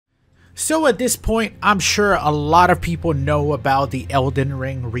So at this point, I'm sure a lot of people know about the Elden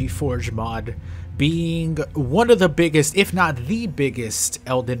Ring Reforged mod being one of the biggest, if not the biggest,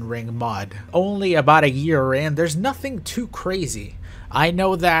 Elden Ring mod. Only about a year in, there's nothing too crazy. I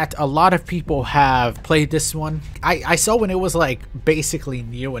know that a lot of people have played this one. I saw when it was like basically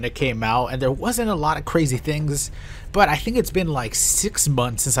new when it came out, and there wasn't a lot of crazy things, but I think it's been like 6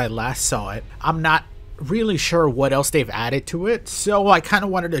 months since I last saw it. I'm not really sure what else they've added to it, so I kind of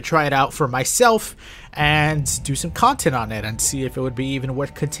wanted to try it out for myself and do some content on it and see if it would be even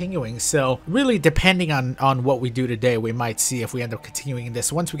worth continuing. So really, depending on what we do today, we might see if we end up continuing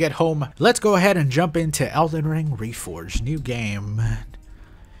this once we get home. Let's go ahead and jump into Elden Ring Reforged, new game.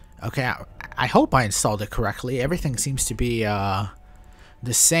 Okay, I hope I installed it correctly. Everything seems to be the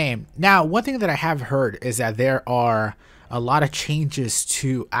same. Now, one thing that I have heard is that there are a lot of changes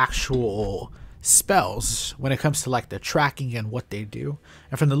to actual spells when it comes to like the tracking and what they do,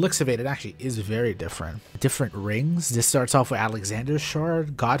 and from the looks of it, it actually is very different. Different rings. This starts off with Alexander's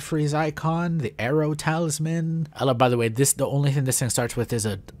shard, Godfrey's icon, the arrow talisman. By the way, the only thing this thing starts with is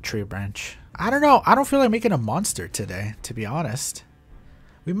a tree branch. I don't know, I don't feel like making a monster today, to be honest.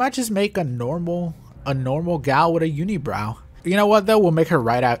 We might just make a normal gal with a unibrow. You know what though, we'll make her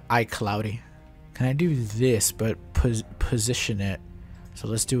right eye cloudy. Can I do this but position it? So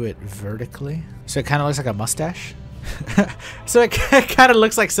let's do it vertically. So it kind of looks like a mustache. So it kind of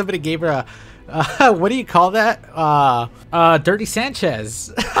looks like somebody gave her a, what do you call that? Dirty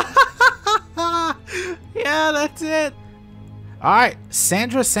Sanchez. Yeah, that's it. All right,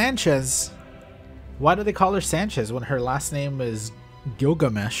 Sandra Sanchez. Why do they call her Sanchez when her last name is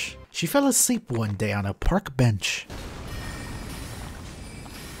Gilgamesh? She fell asleep one day on a park bench.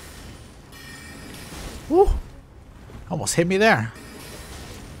 Woo! Almost hit me there.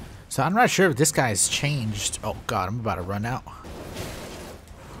 So I'm not sure if this guy's changed. Oh god, I'm about to run out.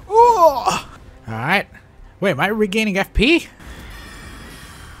 Oh! Alright. Wait, am I regaining FP?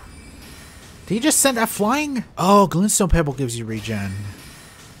 Did he just send that flying? Oh, Glintstone Pebble gives you regen.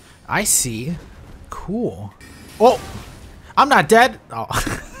 I see. Cool. Oh! I'm not dead! Oh.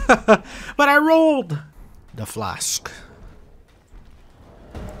 But I rolled! The flask.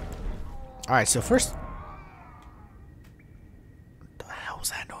 Alright, so first... What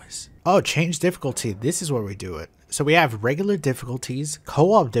was that noise? Oh, change difficulty. This is where we do it. So we have regular difficulties,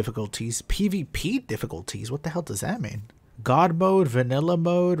 co-op difficulties, PvP difficulties. What the hell does that mean? God mode, vanilla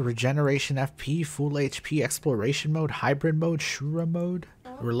mode, regeneration FP, full HP, exploration mode, hybrid mode, Shura mode,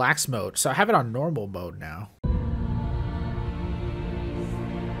 relax mode. So I have it on normal mode now.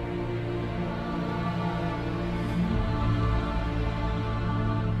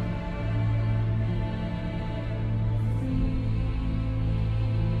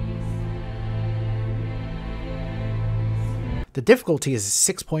 The difficulty is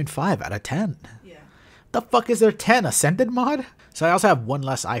 6.5 out of 10. Yeah. The fuck is there 10? Ascended mod? So I also have one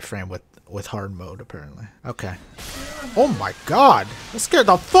less iframe with hard mode, apparently. Okay. Oh my god! That scared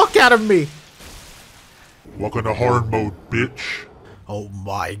the fuck out of me! Welcome to hard mode, bitch. Oh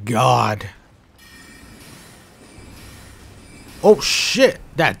my god. Oh shit!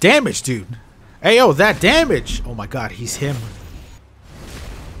 That damage, dude! Hey yo, that damage! Oh my god, he's him.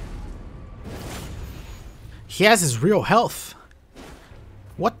 He has his real health.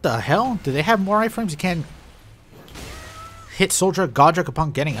 What the hell? Do they have more iframes? You can't hit Soldier Godric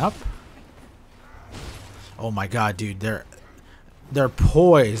upon getting up? Oh my god, dude. They're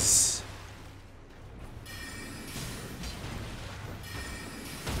poised.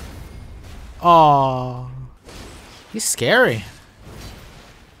 Oh, he's scary.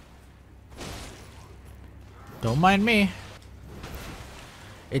 Don't mind me.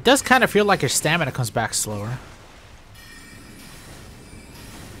 It does kind of feel like your stamina comes back slower.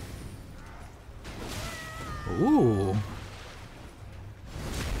 Ooh.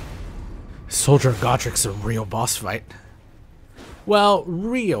 Soldier Godric's a real boss fight. Well,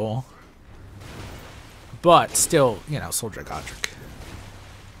 real. But still, you know, Soldier Godric.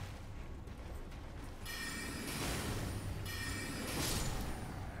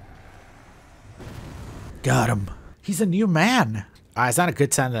 Got him. He's a new man. It's not a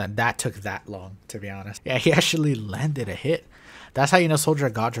good sign that took that long, to be honest. Yeah, he actually landed a hit. That's how you know Soldier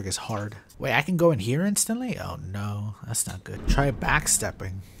Godric is hard. Wait, I can go in here instantly? Oh no, that's not good. Try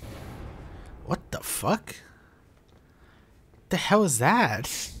backstepping. What the fuck? What the hell is that?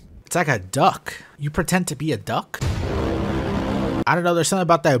 It's like a duck. You pretend to be a duck? I don't know, there's something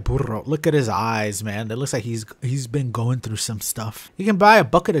about that burro. Look at his eyes, man. It looks like he's been going through some stuff. You can buy a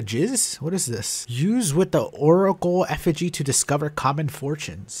bucket of jizz? What is this? Use with the Oracle effigy to discover common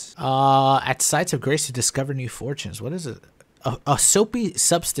fortunes. At sites of grace to discover new fortunes. What is it? A soapy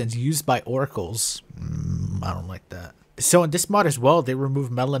substance used by oracles. I don't like that. So in this mod as well, they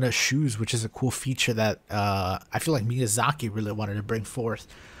removed Melina's shoes, which is a cool feature that I feel like Miyazaki really wanted to bring forth.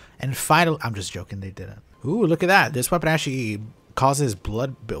 And finally, I'm just joking, they didn't. Ooh, look at that. This weapon actually causes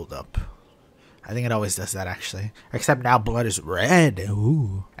blood buildup. I think it always does that, actually. Except now blood is red.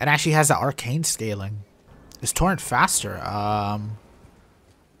 Ooh. It actually has the arcane scaling. Is Torrent faster?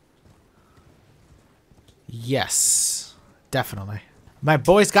 Yes. Definitely. My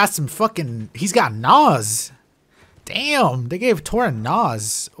boy's got some fucking... He's got Nas. Damn. They gave Torrent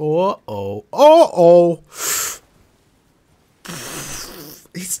Nas. Uh-oh. Uh-oh.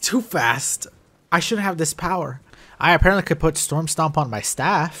 He's too fast. I shouldn't have this power. I apparently could put Storm Stomp on my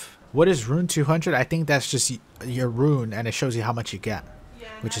staff. What is rune 200? I think that's just your rune, and it shows you how much you get,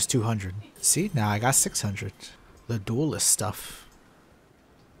 which is 200. See, now I got 600. The duelist stuff.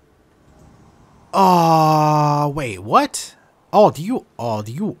 Oh, wait, what? Oh, do you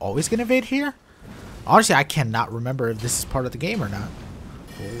always get invade here? Honestly, I cannot remember if this is part of the game or not.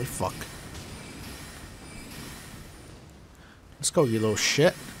 Holy fuck. Let's go, you little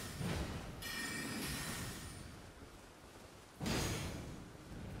shit.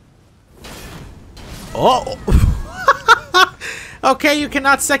 Oh! Okay, you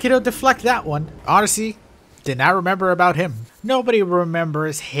cannot Sekiro deflect that one. Honestly, did not remember about him. Nobody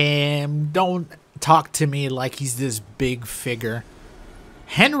remembers him. Don't talk to me like he's this big figure.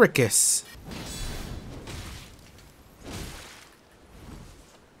 Henricus.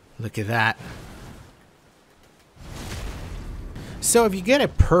 Look at that. So if you get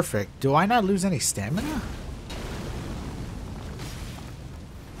it perfect, do I not lose any stamina?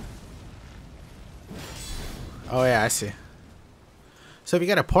 Oh yeah, I see. So if you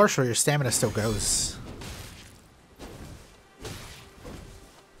get a partial, your stamina still goes.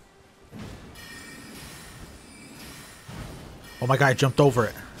 Oh my god, I jumped over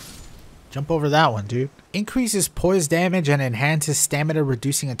it. Jump over that one, dude. Increases poise damage and enhances stamina,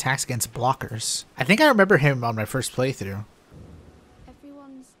 reducing attacks against blockers. I think I remember him on my first playthrough.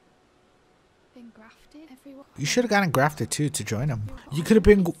 Everyone's been grafted. You should have gotten grafted too to join him. You could have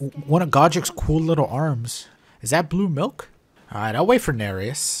been one of Godric's cool little arms. Is that blue milk? Alright, I'll wait for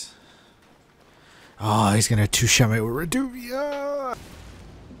Nereus. Oh, he's gonna two-shot me with Reduvia.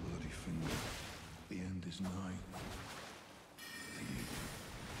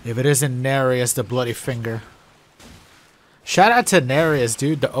 If it isn't Nereus, the bloody finger. Shout out to Nereus,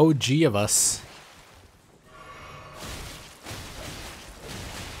 dude, the OG of us.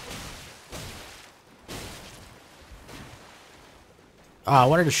 Oh, I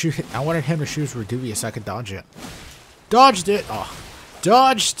wanted him to shoot Reduvia so I could dodge it. Dodged it! Oh.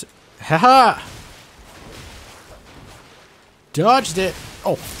 Dodged! Haha! Dodged it!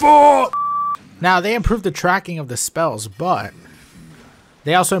 Oh, fuck! Now, they improved the tracking of the spells, but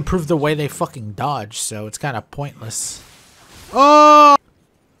they also improved the way they fucking dodge, so it's kind of pointless. Oh!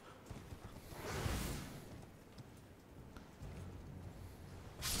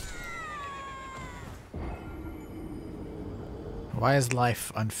 Why is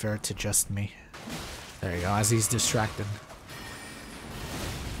life unfair to just me? There you go, as he's distracted.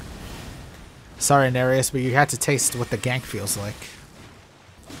 Sorry, Nereus, but you had to taste what the gank feels like.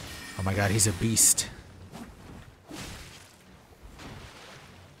 Oh my god, he's a beast.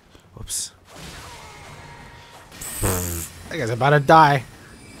 Whoops. That guy's about to die.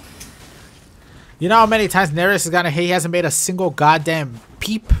 You know how many times Nereus has gotten hit? He hasn't made a single goddamn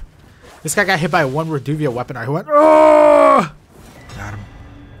peep. This guy got hit by one Reduvia weapon. He went, oh! Got him.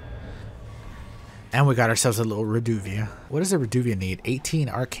 And we got ourselves a little Reduvia. What does a Reduvia need? 18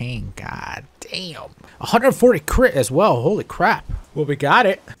 arcane. God damn. 140 crit as well. Holy crap. Well, we got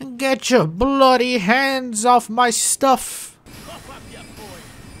it. Get your bloody hands off my stuff.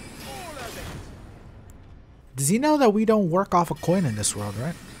 Does he know that we don't work off a coin in this world,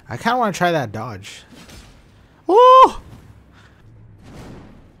 right? I kind of want to try that dodge. Oh!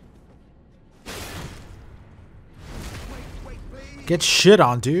 Get shit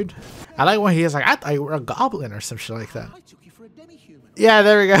on, dude. I like when he is like, I thought you were a goblin or some shit like that. Yeah,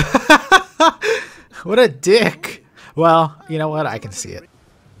 there we go. What a dick. Well, you know what? I can see it.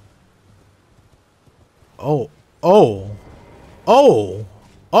 Oh. Oh. Oh.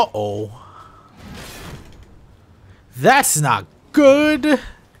 Uh-oh. That's not good.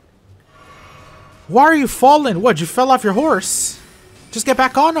 Why are you falling? What, you fell off your horse? Just get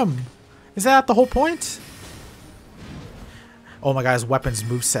back on him. Is that the whole point? Oh my god, his weapons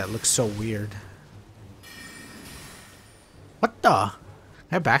moveset looks so weird. What the?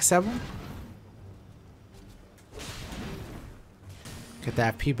 Can I backstab him? Get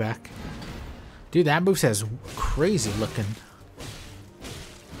that P back. Dude, that moveset is crazy looking.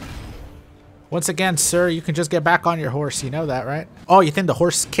 Once again, sir, you can just get back on your horse. You know that, right? Oh, you think the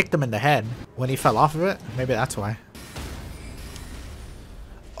horse kicked him in the head when he fell off of it? Maybe that's why.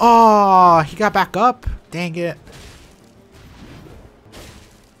 Oh, he got back up. Dang it.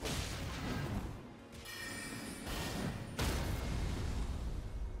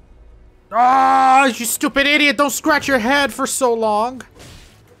 Oh, you stupid idiot. Don't scratch your head for so long.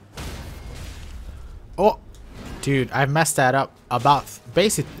 Oh, dude, I've messed that up about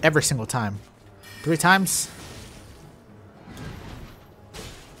basically every single time. 3 times.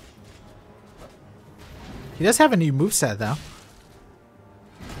 He does have a new moveset though.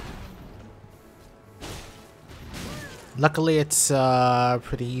 Luckily, it's a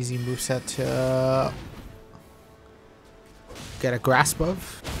pretty easy moveset to get a grasp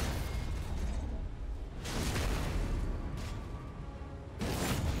of.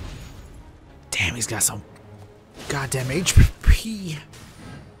 Damn, he's got some goddamn HP.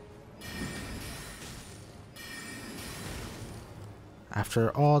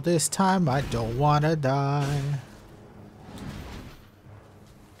 After all this time, I don't wanna die.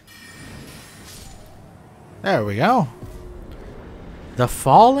 There we go. The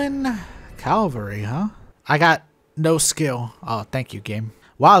Fallen Cavalry, huh? I got no skill. Oh, thank you, game.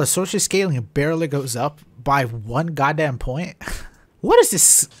 Wow, the social scaling barely goes up by 1 goddamn point. What is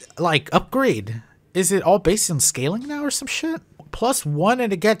this, like, upgrade? Is it all based on scaling now or some shit? +1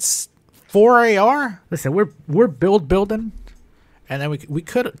 and it gets 4 AR? Listen, we're building. And then we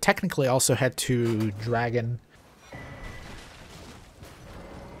could technically also head to Dragon.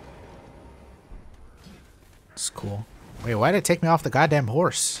 It's cool. Wait, why did it take me off the goddamn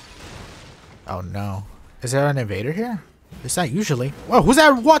horse? Oh no. Is there an invader here? It's not usually. Whoa, who's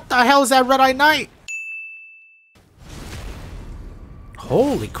that? What the hell is that Red-Eye Knight?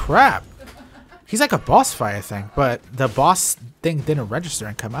 Holy crap. He's like a boss fight, I think. But the boss thing didn't register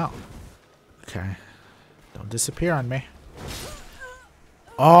and come out. Okay. Don't disappear on me.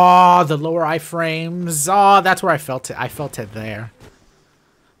 Oh, the lower iframes. Oh, that's where I felt it. I felt it there.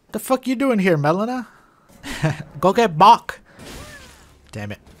 The fuck you doing here, Melina? Go get Bach.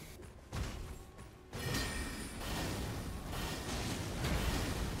 Damn it.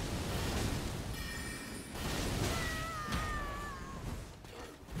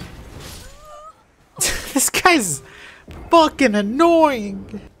 This guy's fucking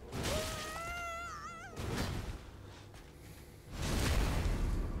annoying.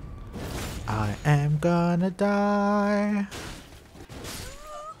 I am gonna die.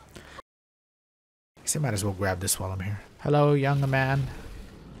 I might as well grab this while I'm here. Hello, young man.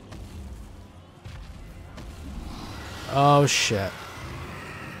 Oh shit.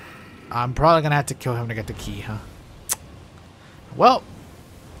 I'm probably gonna have to kill him to get the key, huh? Well,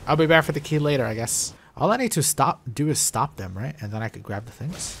 I'll be back for the key later, I guess. All I need to do is stop them, right? And then I could grab the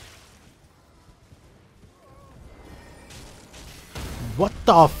things. What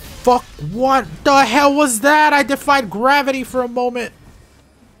the fuck? What the hell was that? I defied gravity for a moment.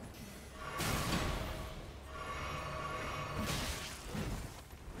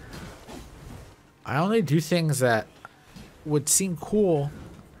 I only do things that would seem cool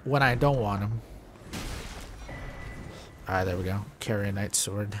when I don't want them. Alright, there we go. Carry a Knight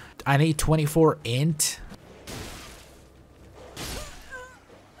Sword. I need 24 int.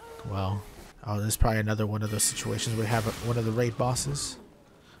 Well, oh, this is probably another one of those situations where we have one of the raid bosses.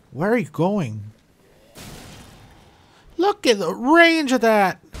 Where are you going? Look at the range of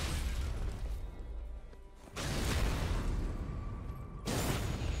that!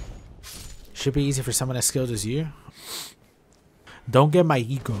 Should be easy for someone as skilled as you. Don't get my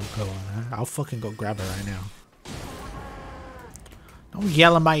ego going, huh? I'll fucking go grab it right now. Don't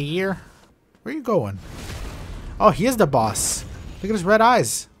yell in my ear. Where are you going? Oh, he is the boss. Look at his red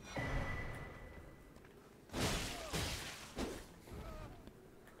eyes.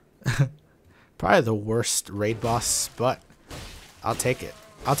 Probably the worst raid boss, but I'll take it.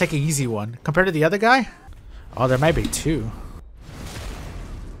 I'll take an easy one. Compared to the other guy? Oh, there might be 2.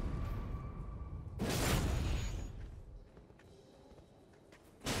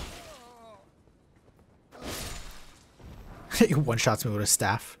 He one-shots me with a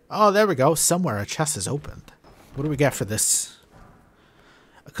staff. Oh, there we go. Somewhere a chest is opened. What do we get for this?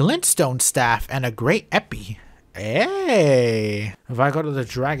 A glintstone staff and a great epi. Hey! If I go to the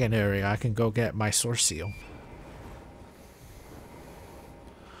dragon area, I can go get my source seal.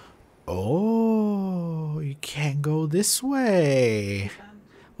 Oh, you can't go this way.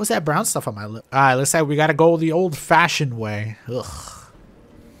 What's that brown stuff on my lip? Alright, looks like we gotta go the old-fashioned way. Ugh.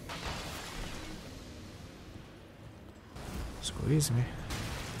 Squeeze me.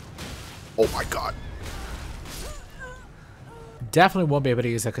 Oh my god. Definitely won't be able to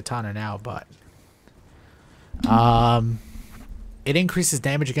use a katana now, but it increases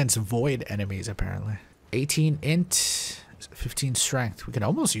damage against void enemies apparently. 18 int, 15 strength. We can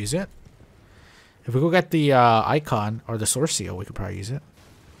almost use it. If we go get the icon or the source seal, we could probably use it.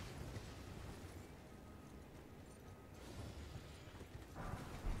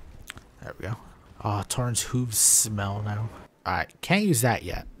 There we go. Oh, Torrent's hooves smell now. Alright, can't use that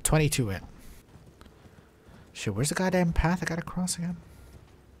yet. 22 in. Shit, where's the goddamn path I gotta cross again?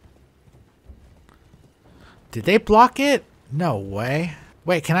 Did they block it? No way.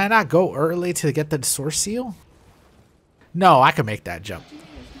 Wait, can I not go early to get the source seal? No, I can make that jump.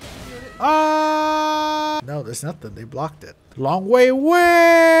 No, there's nothing. They blocked it. Long way well.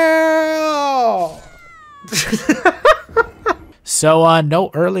 So,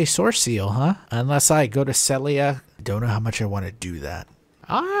 no early source seal, huh? Unless I go to Celia. Don't know how much I want to do that.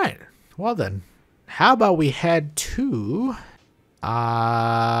 All right. Well then, how about we head to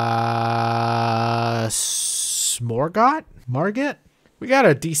Smorgot? Margit? We got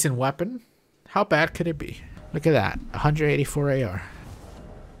a decent weapon. How bad could it be? Look at that. 184 AR.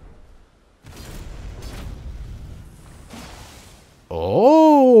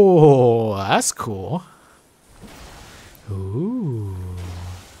 Oh, that's cool. Ooh.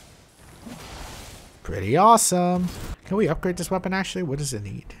 Pretty awesome. Can we upgrade this weapon actually? What does it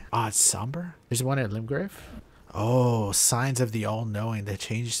need? Ah, it's somber. There's one at Limgrave. Oh, signs of the all-knowing. They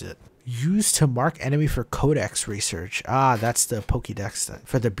changed it. Used to mark enemy for codex research. Ah, that's the Pokédex then.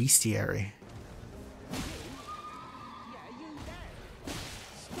 For the bestiary.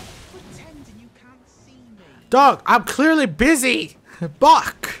 Dog, I'm clearly busy.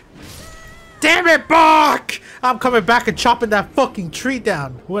 Buck. Damn it, Buck! I'm coming back and chopping that fucking tree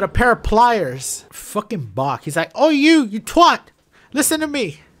down with a pair of pliers. Fucking Buck. He's like, oh, you twat. Listen to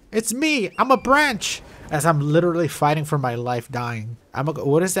me. It's me. I'm a branch. As I'm literally fighting for my life, dying.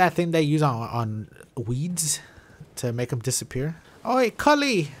 What is that thing they use on weeds to make them disappear? Oi,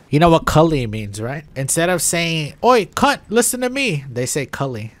 Cully. You know what Cully means, right? Instead of saying, oi, cunt, listen to me, they say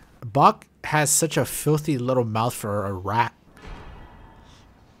Cully. Buck has such a filthy little mouth for a rat.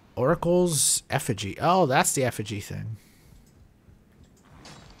 Oracle's effigy. Oh, that's the effigy thing.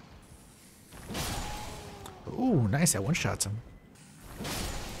 Ooh, nice. That one-shots him.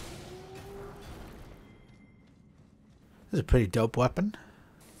 This is a pretty dope weapon.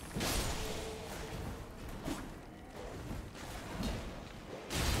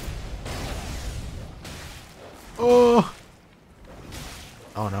 Oh!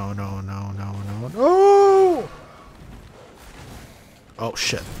 Oh, no, no, no, no, no, no! Oh,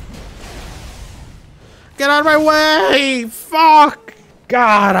 shit. Get out of my way! Fuck!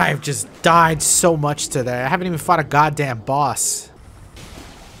 God, I've just died so much today. I haven't even fought a goddamn boss.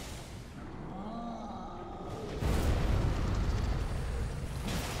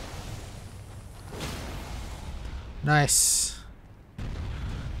 Nice.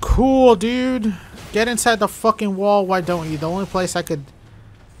 Cool, dude. Get inside the fucking wall, why don't you? The only place I could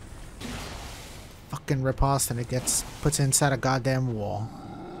fucking riposte and it puts inside a goddamn wall.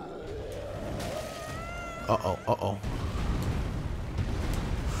 Uh-oh, uh-oh.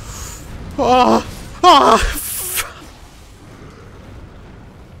 Oh! Oh!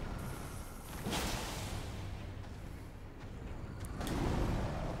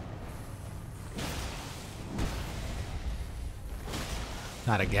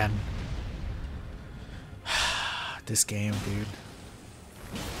 Not again. This game, dude.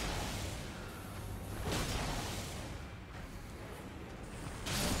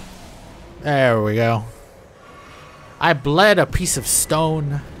 There we go. I bled a piece of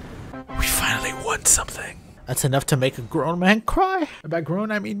stone. We finally won something. That's enough to make a grown man cry. And by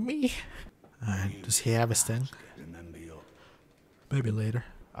grown, I mean me. Alright, does he have a sting? Maybe later.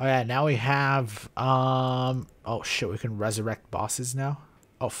 Oh yeah, now we have, oh shit, we can resurrect bosses now.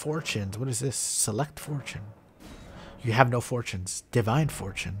 Oh, fortunes. What is this? Select fortune. You have no fortunes. Divine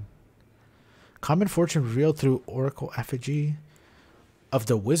fortune. Common fortune revealed through oracle effigy of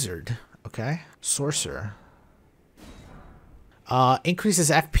the wizard. Okay. Sorcerer. Increases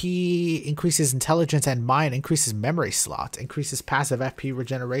FP, increases intelligence and mind, increases memory slot, increases passive FP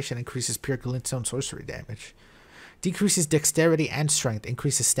regeneration, increases pure glintstone sorcery damage. Decreases dexterity and strength,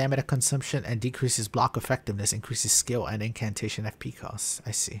 increases stamina consumption, and decreases block effectiveness, increases skill and incantation FP costs.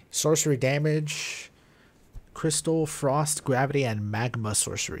 I see. Sorcery damage, crystal, frost, gravity, and magma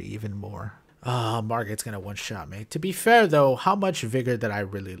sorcery, even more. Margaret's gonna one-shot me. To be fair, though, how much vigor did I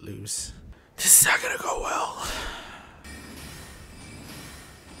really lose? This is not gonna go well.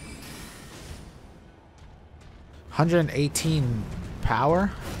 $118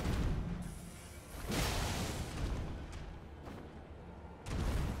 power.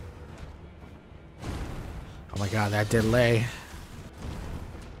 my god, that delay.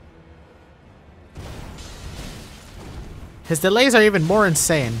 His delays are even more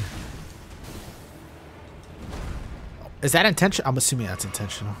insane. Is that intentional? I'm assuming that's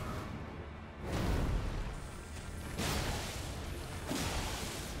intentional.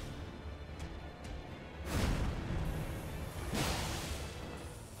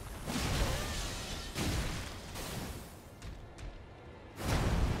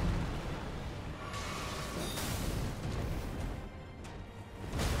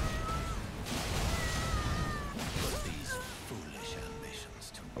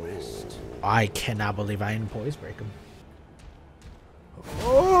 I cannot believe I didn't poise break him.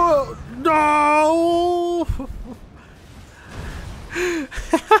 Oh no!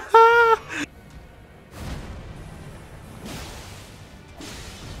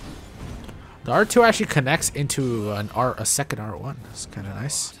 The R2 actually connects into a second R1. It's kind of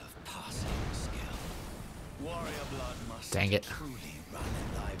nice. Dang it!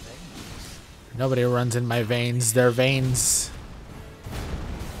 Nobody runs in my veins. They're veins.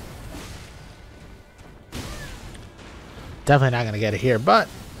 Definitely not gonna get it here, but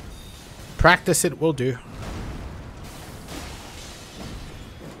practice it will do.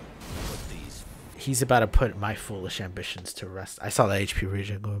 He's about to put my foolish ambitions to rest. I saw the HP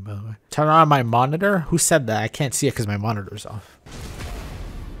regen going by the way. Turn on my monitor? Who said that? I can't see it because my monitor's off.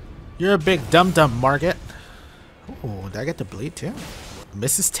 You're a big dum-dum, Margit. Oh, did I get the bleed too?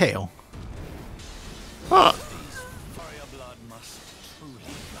 Mrs. Tail. Oh.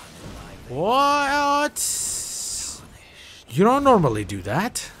 What? You don't normally do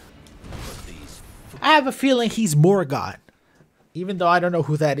that. I have a feeling he's Morgott. Even though I don't know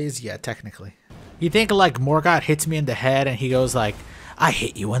who that is yet, technically. You think like Morgott hits me in the head and he goes like, I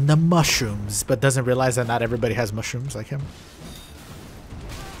hit you in the mushrooms, but doesn't realize that not everybody has mushrooms like him.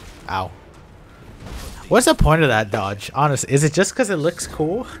 Ow. What's the point of that dodge? Honestly, is it just because it looks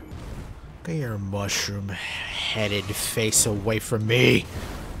cool? Get your mushroom-headed face away from me,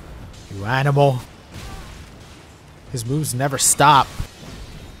 you animal. His moves never stop.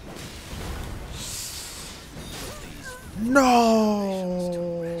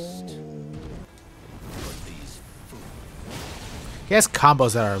 No! He has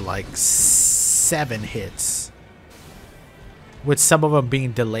combos that are like 7 hits. With some of them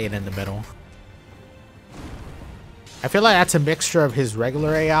being delayed in the middle. I feel like that's a mixture of his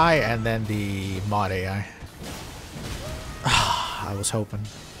regular AI and then the mod AI. I was hoping.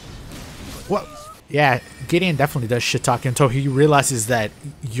 What? Yeah, Gideon definitely does shit talk until he realizes that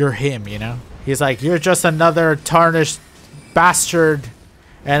you're him, you know? He's like, you're just another tarnished bastard,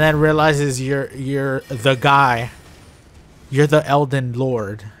 and then realizes you're the guy. You're the Elden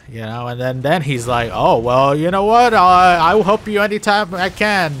Lord, you know? And then he's like, oh, well, you know what? I will help you anytime I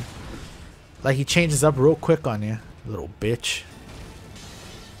can. Like, he changes up real quick on you, little bitch.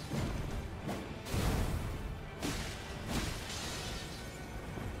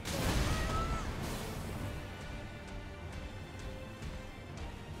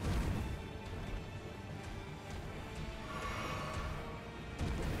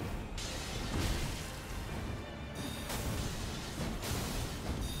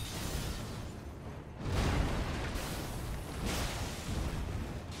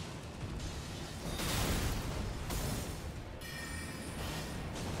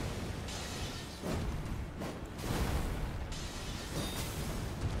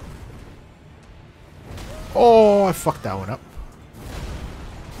 Oh, I fucked that one up.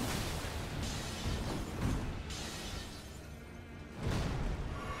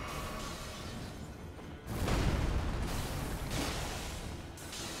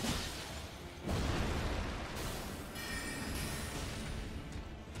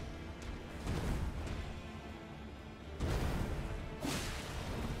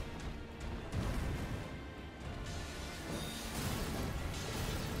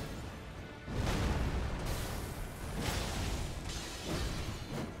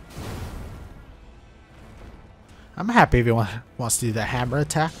 I'm happy if he wants to do the hammer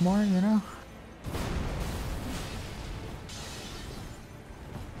attack more, you know?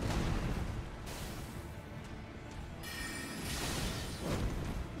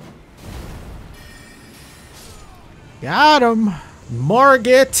 Got him!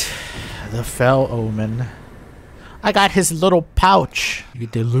 Margit, the fell omen. I got his little pouch, you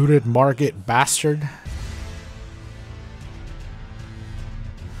deluded Margit bastard.